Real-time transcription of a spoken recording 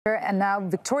And now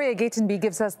Victoria Gatenby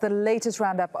gives us the latest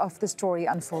roundup of the story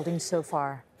unfolding so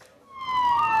far.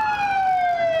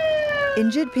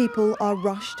 Injured people are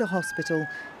rushed to hospital.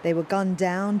 They were gunned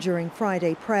down during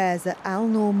Friday prayers at Al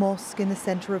Noor Mosque in the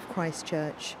centre of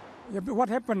Christchurch. Yeah, but what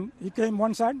happened, he came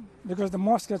one side because the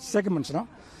mosque has segments, no?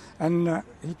 And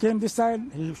he came this side,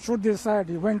 he shoot this side,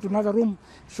 he went to another room,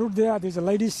 shoot there, there's a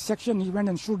ladies section, he went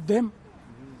and shoot them.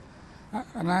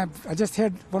 And I just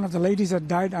had one of the ladies that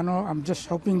died. I know, I'm just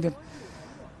hoping that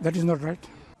that is not right.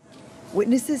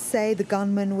 Witnesses say the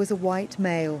gunman was a white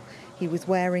male. He was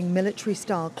wearing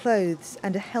military-style clothes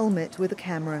and a helmet with a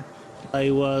camera.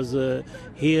 I was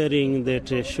hearing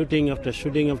that shooting after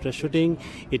shooting after shooting.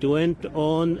 It went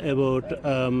on about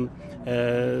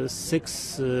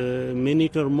 6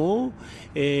 minutes or more,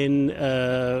 and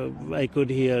I could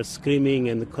hear screaming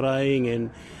and crying, and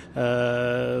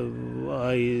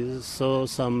I saw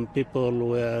some people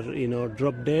were,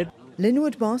 drop dead.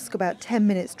 Linwood Mosque, about 10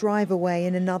 minutes drive away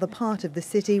in another part of the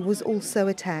city, was also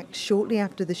attacked shortly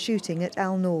after the shooting at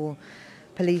Al Noor.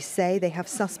 Police say they have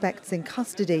suspects in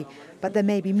custody, but there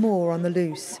may be more on the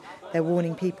loose. They're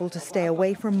warning people to stay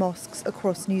away from mosques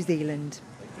across New Zealand.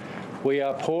 We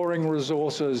are pouring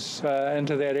resources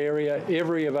into that area.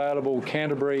 Every available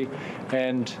Canterbury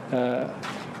and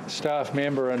staff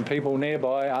member and people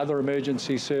nearby, other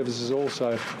emergency services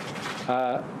also,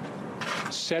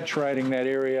 saturating that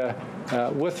area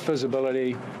with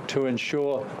visibility to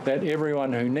ensure that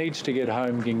everyone who needs to get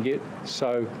home can get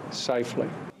so safely.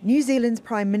 New Zealand's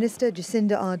Prime Minister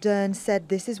Jacinda Ardern said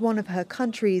this is one of her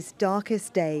country's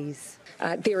darkest days.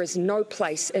 There is no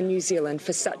place in New Zealand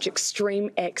for such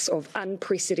extreme acts of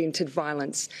unprecedented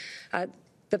violence.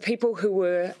 The people who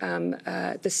were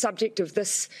the subject of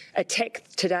this attack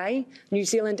today, New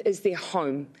Zealand is their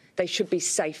home. They should be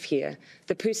safe here.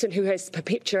 The person who has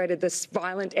perpetuated this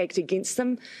violent act against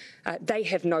them, they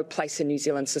have no place in New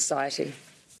Zealand society.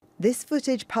 This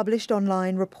footage published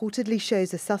online reportedly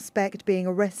shows a suspect being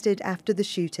arrested after the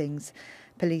shootings.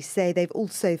 Police say they've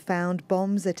also found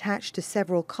bombs attached to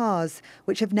several cars,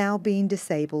 which have now been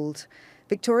disabled.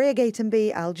 Victoria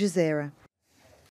Gatenby, Al Jazeera.